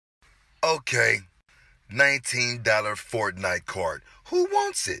Okay, $19 Fortnite card. Who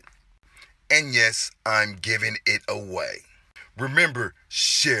wants it? And yes, I'm giving it away. Remember,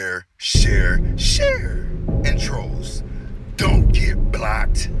 share, share, share. And trolls, don't get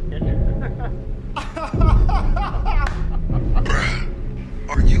blocked. Bruh,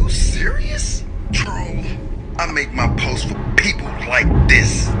 are you serious? Troll, I make my posts for people like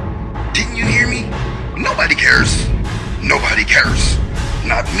this. Didn't you hear me? Nobody cares. Nobody cares.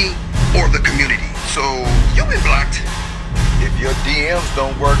 Not me or the community. So, you've been blocked. If your DMs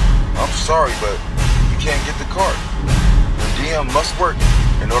don't work, I'm sorry, but you can't get the card. Your DM must work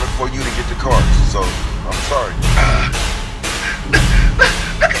in order for you to get the card. So, I'm sorry.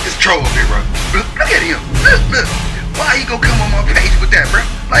 Look at this troll up here, bro. Look at him. Look. Why he gonna come on my page with that, bro?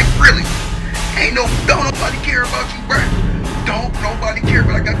 Like, really? Don't nobody care about you, bro. Don't nobody care,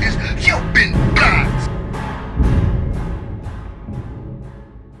 but I got this. You've been blocked.